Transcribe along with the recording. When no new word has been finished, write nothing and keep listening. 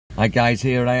Hi guys,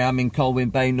 here I am in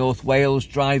Colwyn Bay, North Wales,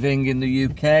 driving in the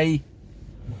UK.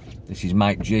 This is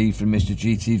Mike G from Mr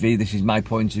GTV. This is my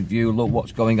point of view. Look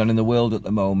what's going on in the world at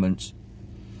the moment.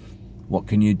 What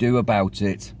can you do about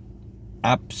it?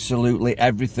 Absolutely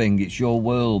everything. It's your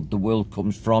world. The world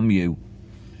comes from you.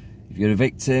 If you're a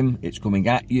victim, it's coming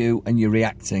at you and you're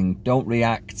reacting. Don't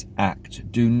react,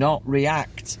 act. Do not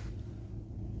react.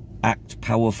 Act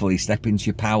powerfully, step into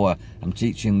your power. I'm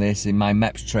teaching this in my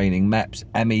MEPS training. MEPS,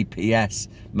 M-E-P-S,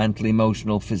 mental,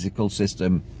 emotional, physical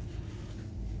system.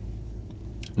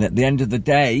 And at the end of the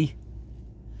day,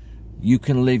 you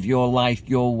can live your life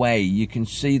your way. You can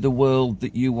see the world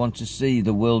that you want to see.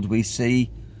 The world we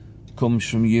see comes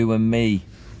from you and me.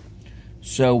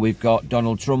 So we've got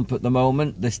Donald Trump at the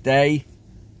moment, this day,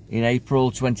 in April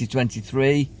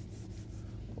 2023,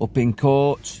 up in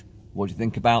court. What do you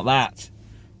think about that?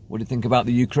 What do you think about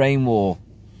the Ukraine war?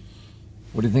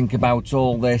 What do you think about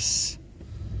all this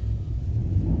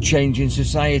change in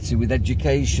society with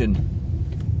education,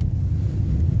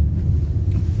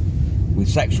 with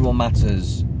sexual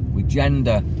matters, with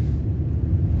gender?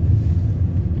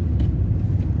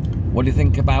 What do you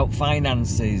think about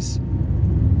finances,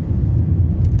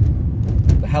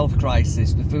 the health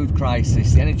crisis, the food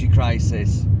crisis, the energy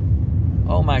crisis?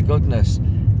 Oh my goodness,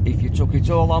 if you took it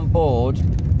all on board,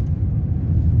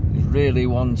 really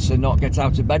want to not get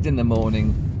out of bed in the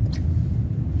morning.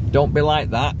 Don't be like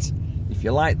that. If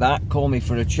you're like that, call me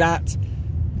for a chat,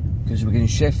 because we can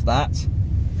shift that.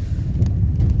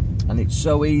 And it's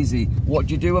so easy. What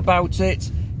do you do about it?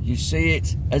 You see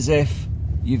it as if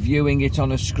you're viewing it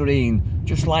on a screen,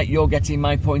 just like you're getting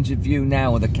my point of view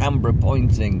now, the camera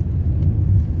pointing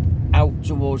out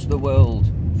towards the world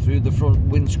through the front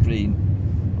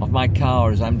windscreen of my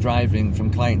car as I'm driving from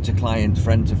client to client,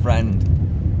 friend to friend,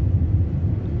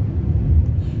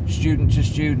 student to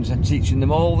students. I'm teaching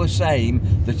them all the same,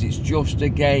 that it's just a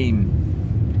game.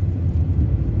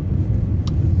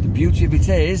 The beauty of it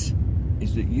is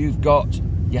that you've got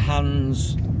your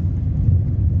hands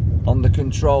on the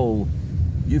control.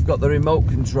 You've got the remote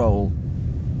control.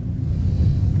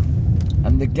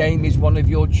 And the game is one of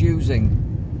your choosing.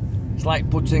 It's like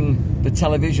putting the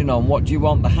television on. What do you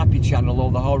want, the happy channel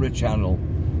or the horror channel?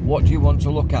 What do you want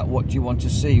to look at? What do you want to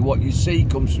see? What you see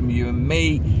comes from you and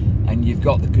me, and you've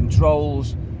got the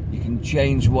controls. You can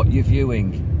change what you're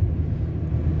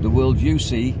viewing. The world you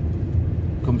see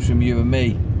comes from you and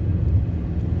me.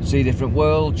 See a different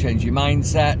world, change your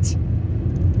mindset,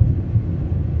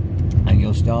 and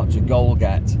you'll start to goal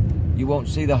get. You won't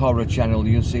see the horror channel,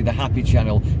 you'll see the happy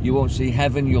channel. You won't see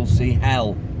heaven, you'll see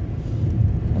hell.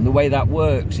 And the way that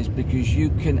works is because you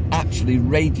can actually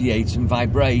radiate and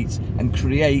vibrate and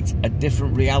create a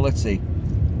different reality.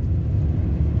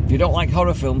 If you don't like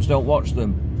horror films, don't watch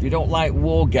them. If you don't like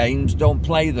war games, don't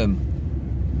play them.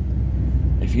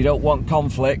 If you don't want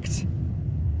conflict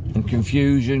and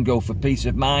confusion, go for peace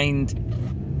of mind,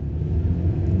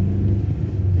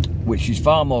 which is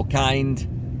far more kind.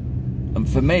 And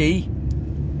for me,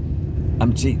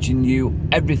 I'm teaching you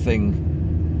everything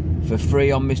for free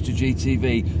on Mr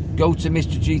GTV. Go to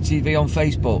Mr GTV on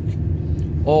Facebook,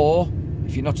 or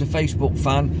if you're not a Facebook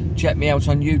fan, check me out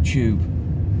on YouTube,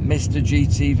 Mr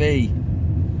GTV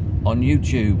on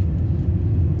YouTube.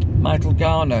 Michael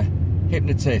Garner,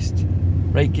 hypnotist,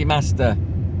 Reiki master,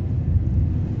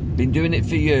 been doing it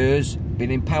for years,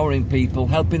 been empowering people,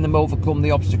 helping them overcome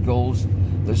the obstacles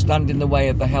that stand in the way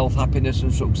of their health, happiness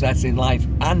and success in life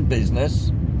and business.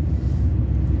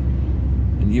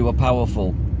 And you are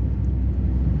powerful.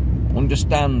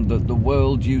 Understand that the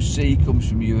world you see comes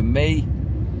from you and me,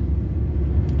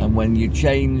 and when you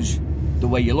change the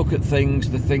way you look at things,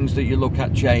 the things that you look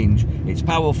at change. It's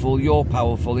powerful, you're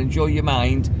powerful. Enjoy your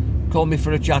mind. Call me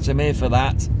for a chat, I'm here for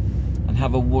that. And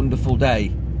have a wonderful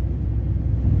day.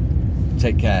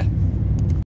 Take care.